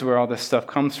is where all this stuff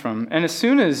comes from. And as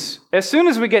soon as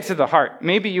we get to the heart,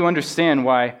 maybe you understand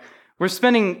why we're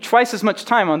spending twice as much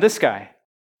time on this guy.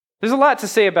 There's a lot to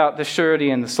say about the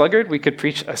surety and the sluggard. We could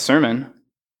preach a sermon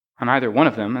on either one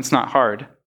of them. It's not hard.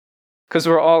 Because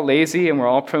we're all lazy and we're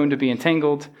all prone to be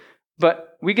entangled. But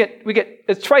we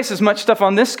get twice as much stuff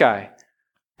on this guy.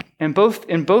 And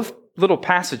in both little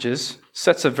passages,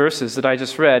 sets of verses that I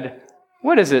just read,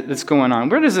 what is it that's going on?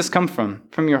 Where does this come from?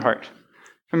 From your heart.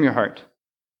 From your heart.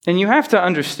 And you have to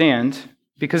understand,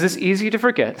 because it's easy to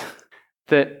forget,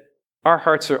 that our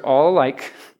hearts are all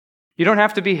alike. You don't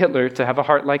have to be Hitler to have a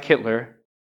heart like Hitler.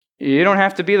 You don't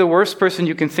have to be the worst person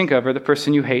you can think of or the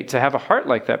person you hate to have a heart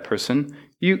like that person.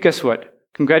 Guess what?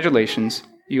 Congratulations.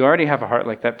 You already have a heart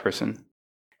like that person.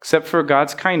 Except for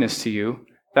God's kindness to you,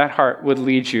 that heart would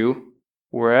lead you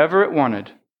wherever it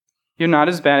wanted. You're not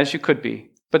as bad as you could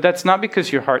be. But that's not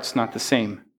because your heart's not the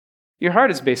same. Your heart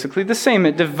is basically the same.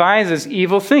 It devises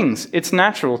evil things. It's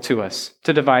natural to us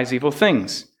to devise evil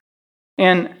things.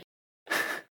 And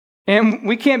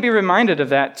we can't be reminded of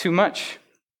that too much.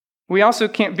 We also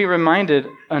can't be reminded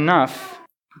enough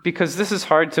because this is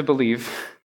hard to believe.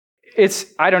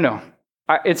 I don't know.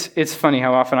 It's funny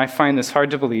how often I find this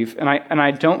hard to believe, and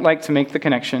I don't like to make the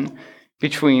connection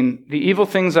between the evil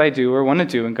things I do or want to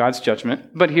do and God's judgment,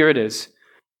 but here it is.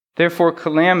 Therefore,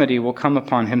 calamity will come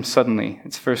upon him suddenly.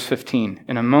 It's verse 15.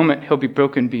 In a moment, he'll be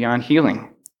broken beyond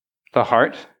healing. The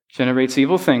heart generates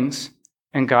evil things,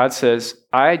 and God says,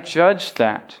 I judge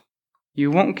that. You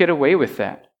won't get away with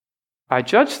that. I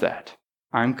judge that.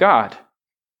 I'm God.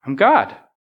 I'm God.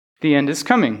 The end is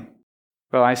coming.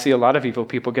 Well, I see a lot of evil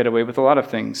people get away with a lot of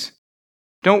things.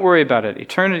 Don't worry about it.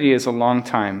 Eternity is a long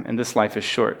time, and this life is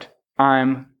short.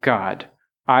 I'm God.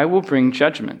 I will bring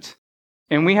judgment.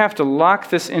 And we have to lock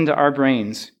this into our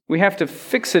brains. We have to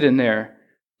fix it in there.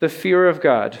 The fear of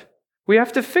God. We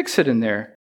have to fix it in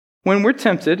there. When we're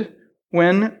tempted,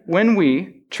 when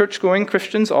we, church-going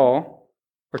Christians all,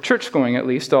 or church-going at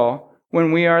least all,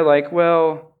 when we are like,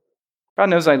 well, God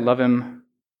knows I love him,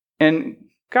 and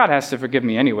God has to forgive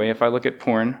me anyway if I look at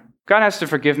porn. God has to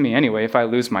forgive me anyway if I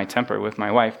lose my temper with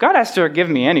my wife. God has to forgive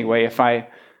me anyway if I,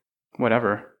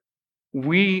 whatever.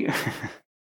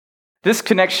 This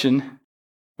connection,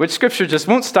 which Scripture just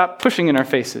won't stop pushing in our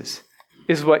faces,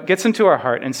 is what gets into our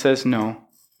heart and says, no.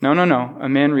 A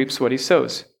man reaps what he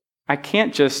sows. I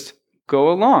can't just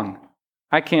go along.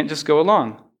 I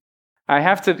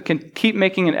have to keep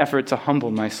making an effort to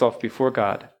humble myself before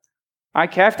God. I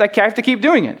have to keep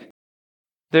doing it.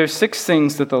 There's 6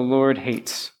 things that the Lord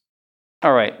hates.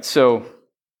 All right, so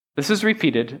this is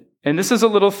repeated, and this is a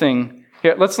little thing.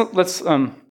 Here, let's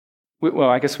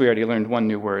I guess we already learned one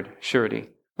new word, surety.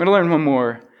 We're going to learn one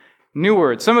more new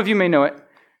word. Some of you may know it.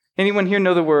 Anyone here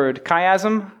know the word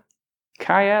chiasm?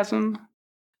 Chiasm?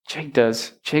 Jake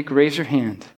does. Jake, raise your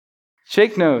hand.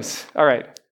 Jake knows. All right.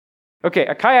 Okay,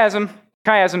 a chiasm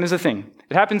is a thing.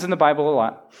 It happens in the Bible a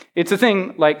lot. It's a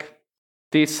thing like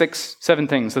these 6, 7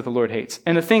 things that the Lord hates.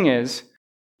 And the thing is,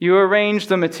 you arrange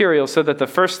the material so that the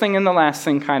first thing and the last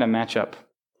thing kind of match up.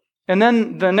 And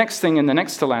then the next thing and the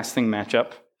next to last thing match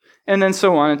up. and then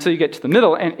so on until you get to the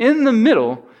middle. And in the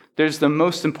middle, there's the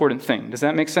most important thing. Does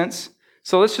that make sense?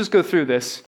 So let's just go through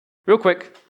this real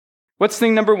quick. What's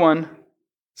thing number 1?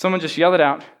 Someone just yell it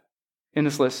out in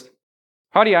this list.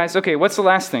 Haughty eyes. Okay, what's the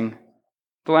last thing?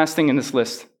 The last thing in this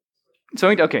list.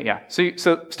 So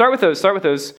start with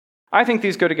those. I think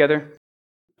these go together.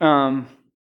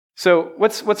 So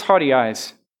what's haughty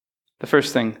eyes? The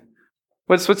first thing.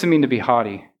 What's it mean to be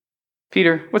haughty?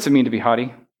 Peter, what's it mean to be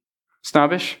haughty?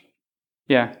 Snobbish?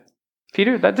 Yeah.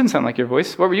 Peter, that didn't sound like your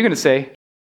voice. What were you going to say?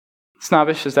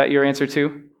 Snobbish, is that your answer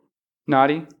too?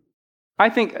 Naughty? I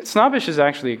think snobbish is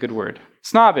actually a good word.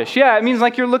 Snobbish, yeah, it means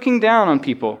like you're looking down on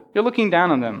people. You're looking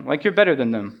down on them, like you're better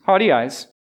than them. Haughty eyes.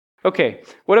 Okay,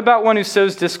 what about one who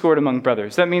sows discord among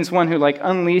brothers? That means one who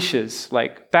unleashes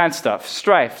bad stuff,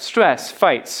 strife, stress,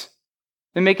 fights.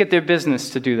 They make it their business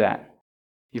to do that.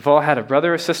 You've all had a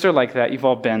brother or sister like that. You've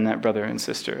all been that brother and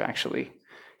sister, actually.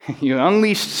 You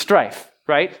unleashed strife,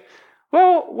 right?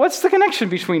 Well, what's the connection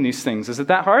between these things? Is it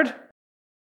that hard?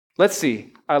 Let's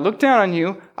see. I look down on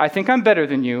you, I think I'm better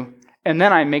than you, and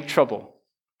then I make trouble.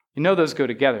 You know those go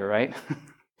together, right?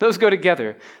 Those go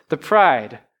together. The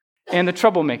pride and the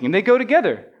troublemaking, they go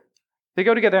together. They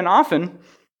go together, and often,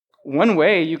 one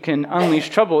way you can unleash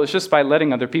trouble is just by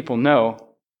letting other people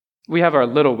know. We have our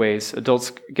little ways.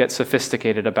 Adults get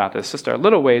sophisticated about this. Just our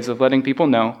little ways of letting people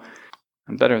know,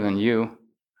 I'm better than you.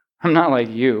 I'm not like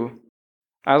you.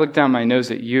 I look down my nose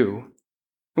at you.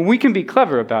 And we can be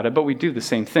clever about it, but we do the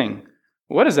same thing.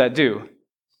 What does that do?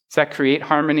 Does that create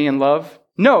harmony and love?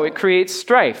 No, it creates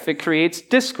strife. It creates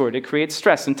discord. It creates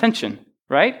stress and tension,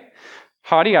 right?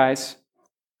 Haughty eyes,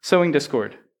 sowing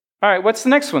discord. All right, what's the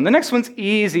next one? The next one's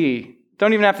easy.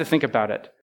 Don't even have to think about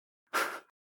it.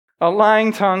 A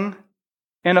lying tongue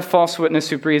and a false witness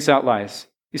who breathes out lies.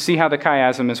 You see how the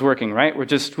chiasm is working, right? We're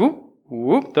just whoop,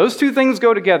 whoop. Those two things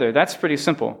go together. That's pretty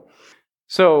simple.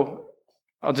 So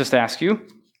I'll just ask you,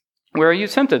 where are you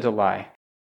tempted to lie?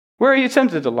 Where are you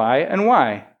tempted to lie and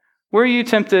why? Where are you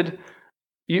tempted,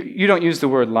 you don't use the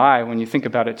word lie when you think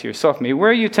about it to yourself, maybe. Where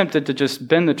are you tempted to just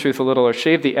bend the truth a little or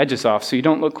shave the edges off so you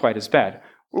don't look quite as bad?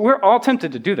 We're all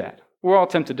tempted to do that. We're all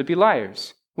tempted to be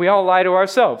liars. We all lie to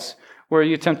ourselves. Where are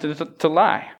you tempted to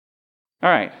lie? All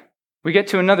right, we get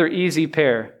to another easy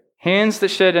pair. Hands that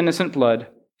shed innocent blood,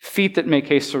 feet that make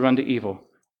haste to run to evil.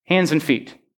 Hands and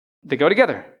feet. They go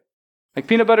together, like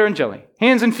peanut butter and jelly.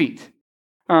 Hands and feet.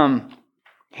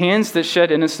 Hands that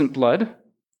shed innocent blood,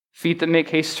 feet that make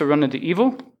haste to run into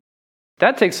evil.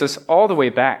 That takes us all the way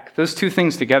back, those two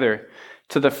things together,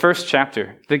 to the first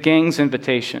chapter, the gang's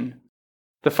invitation.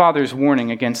 The father's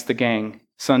warning against the gang.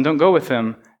 Son, don't go with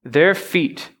them. Their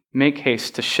feet make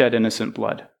haste to shed innocent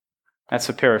blood. That's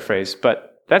a paraphrase,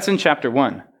 but that's in chapter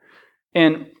 1.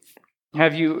 And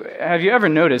have you ever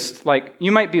noticed,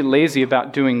 you might be lazy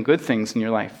about doing good things in your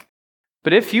life,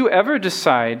 but if you ever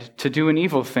decide to do an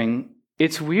evil thing,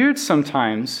 it's weird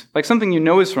sometimes, like something you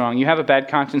know is wrong, you have a bad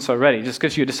conscience already just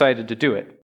because you decided to do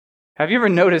it. Have you ever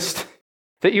noticed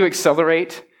that you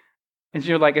accelerate and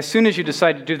you're like, as soon as you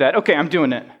decide to do that, okay, I'm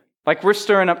doing it. Like we're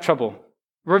stirring up trouble.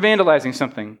 We're vandalizing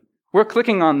something. We're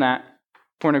clicking on that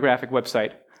pornographic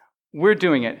website. We're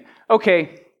doing it.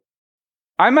 Okay,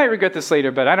 I might regret this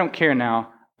later, but I don't care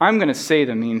now. I'm going to say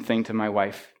the mean thing to my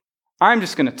wife. I'm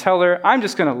just going to tell her. I'm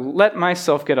just going to let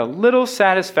myself get a little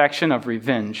satisfaction of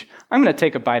revenge. I'm going to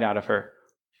take a bite out of her.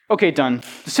 Okay, done.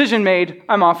 Decision made.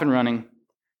 I'm off and running.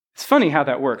 It's funny how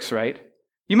that works, right?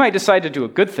 You might decide to do a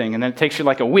good thing, and then it takes you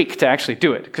a week to actually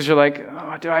do it, because you're like,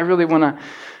 oh, do I really want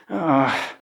to...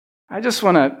 I just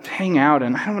want to hang out,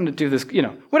 and I don't want to do this,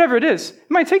 whatever it is. It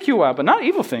might take you a while, but not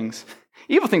evil things.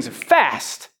 Evil things are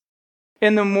fast.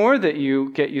 And the more that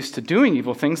you get used to doing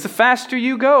evil things, the faster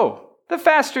you go. The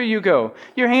faster you go.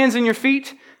 Your hands and your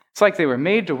feet, it's like they were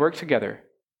made to work together.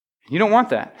 You don't want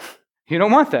that. You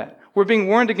don't want that. We're being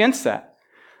warned against that.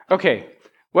 Okay,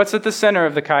 what's at the center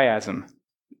of the chiasm?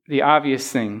 The obvious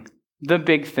thing, the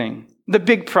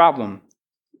big problem.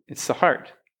 It's the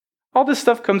heart. All this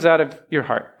stuff comes out of your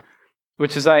heart.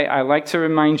 Which is, I like to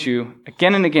remind you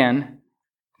again and again,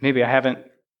 maybe I haven't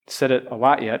said it a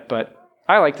lot yet, but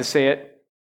I like to say it.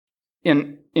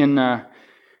 In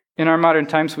our modern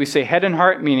times, we say head and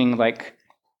heart, meaning like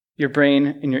your brain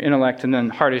and your intellect, and then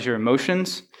heart is your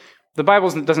emotions. The Bible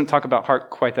doesn't talk about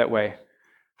heart quite that way.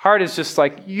 Heart is just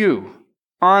like you,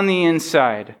 on the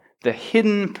inside. The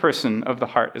hidden person of the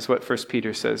heart is what 1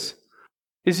 Peter says.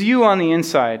 Is you on the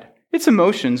inside. It's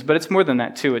emotions, but it's more than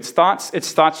that too. It's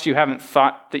thoughts you haven't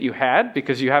thought that you had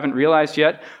because you haven't realized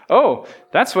yet, oh,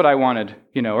 that's what I wanted,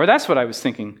 or that's what I was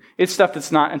thinking. It's stuff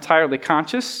that's not entirely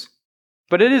conscious,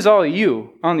 but it is all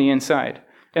you on the inside.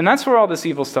 And that's where all this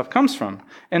evil stuff comes from.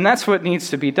 And that's what needs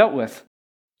to be dealt with.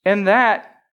 And that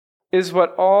is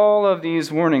what all of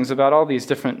these warnings about all these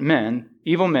different men,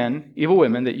 evil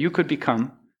women that you could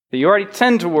become, that you already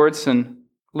tend towards in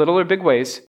little or big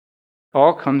ways,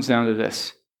 all comes down to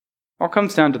this. All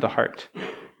comes down to the heart.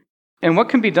 And what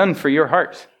can be done for your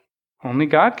heart? Only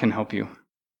God can help you.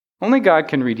 Only God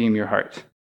can redeem your heart.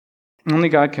 Only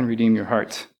God can redeem your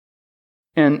heart.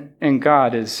 And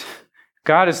God is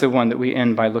the one that we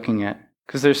end by looking at.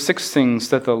 Because there's 6 things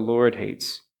that the Lord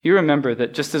hates. You remember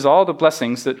that just as all the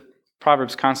blessings that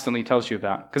Proverbs constantly tells you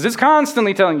about, because it's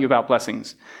constantly telling you about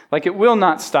blessings. Like it will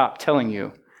not stop telling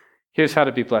you, here's how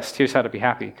to be blessed, here's how to be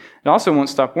happy. It also won't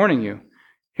stop warning you,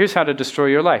 here's how to destroy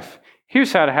your life.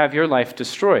 Here's how to have your life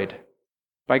destroyed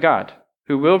by God,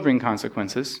 who will bring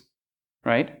consequences,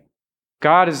 right?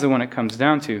 God is the one it comes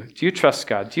down to. Do you trust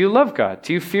God? Do you love God?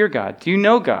 Do you fear God? Do you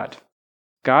know God?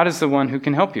 God is the one who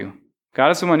can help you.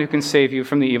 God is the one who can save you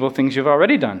from the evil things you've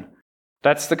already done.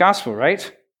 That's the gospel,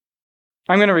 right?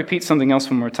 I'm going to repeat something else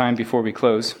one more time before we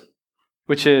close,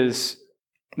 which is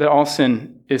that all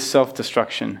sin is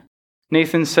self-destruction.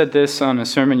 Nathan said this on a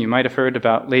sermon you might have heard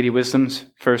about Lady Wisdom's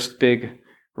first big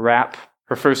rap,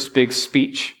 her first big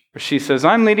speech, where she says,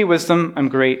 I'm Lady Wisdom, I'm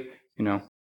great,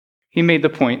 He made the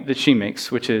point that she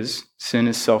makes, which is sin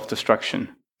is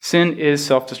self-destruction. Sin is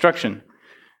self-destruction.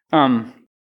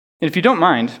 If you don't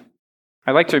mind,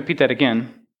 I'd like to repeat that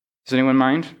again. Does anyone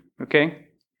mind? Okay?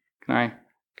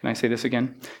 Can I say this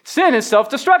again? Sin is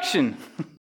self-destruction.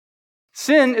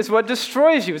 Sin is what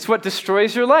destroys you. It's what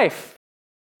destroys your life.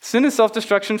 Sin is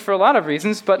self-destruction for a lot of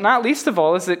reasons, but not least of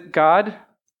all is that God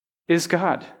is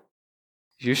God.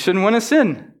 You shouldn't want to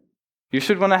sin. You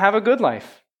should want to have a good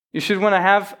life. You should want to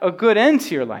have a good end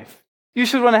to your life. You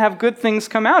should want to have good things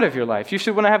come out of your life. You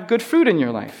should want to have good fruit in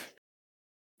your life.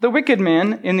 The wicked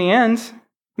man, in the end,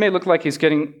 may look like he's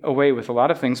getting away with a lot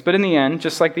of things, but in the end,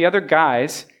 just like the other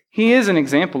guys, he is an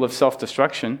example of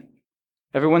self-destruction.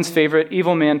 Everyone's favorite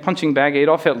evil man punching bag,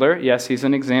 Adolf Hitler, yes, he's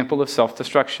an example of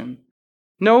self-destruction.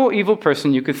 No evil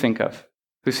person you could think of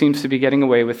who seems to be getting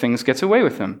away with things gets away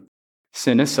with them.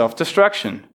 Sin is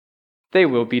self-destruction. They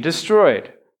will be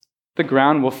destroyed. The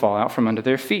ground will fall out from under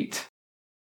their feet.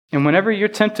 And whenever you're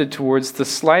tempted towards the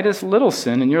slightest little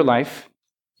sin in your life,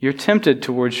 you're tempted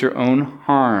towards your own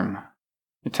harm.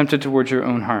 You're tempted towards your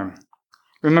own harm.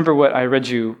 Remember what I read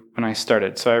you when I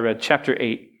started. So I read chapter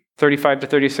 8, 35 to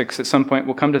 36. At some point,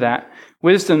 we'll come to that.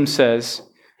 Wisdom says,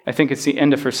 I think it's the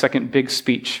end of her second big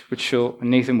speech, which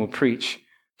Nathan will preach.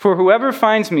 For whoever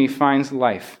finds me finds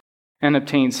life and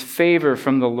obtains favor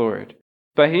from the Lord.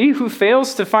 But he who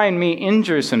fails to find me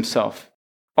injures himself.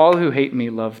 All who hate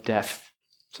me love death.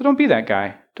 So don't be that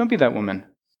guy. Don't be that woman.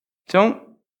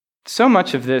 So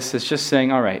much of this is just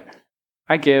saying, all right,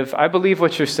 I believe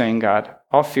what you're saying, God.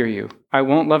 I'll fear you. I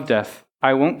won't love death.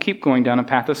 I won't keep going down a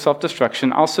path of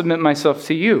self-destruction. I'll submit myself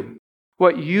to you.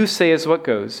 What you say is what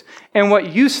goes. And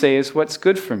what you say is what's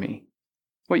good for me.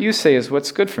 What you say is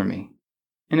what's good for me.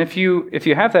 And if you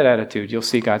have that attitude, you'll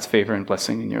see God's favor and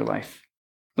blessing in your life.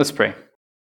 Let's pray.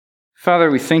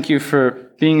 Father, we thank you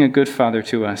for being a good father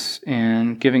to us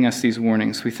and giving us these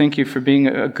warnings. We thank you for being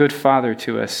a good father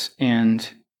to us and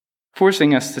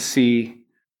forcing us to see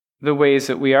the ways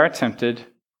that we are tempted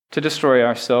to destroy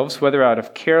ourselves, whether out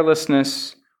of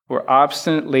carelessness or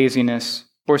obstinate laziness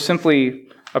or simply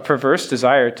a perverse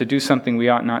desire to do something we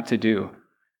ought not to do.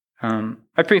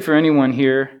 I pray for anyone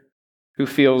here who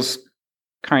feels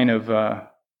kind of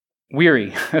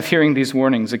weary of hearing these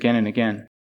warnings again and again.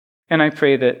 And I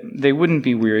pray that they wouldn't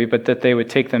be weary, but that they would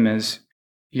take them as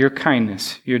your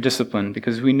kindness, your discipline,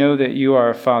 because we know that you are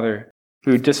a Father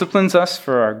who disciplines us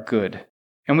for our good.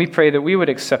 And we pray that we would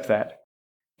accept that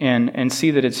and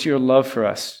see that it's your love for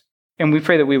us. And we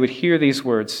pray that we would hear these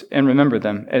words and remember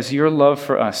them as your love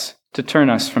for us to turn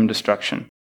us from destruction.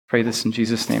 Pray this in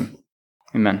Jesus' name.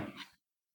 Amen.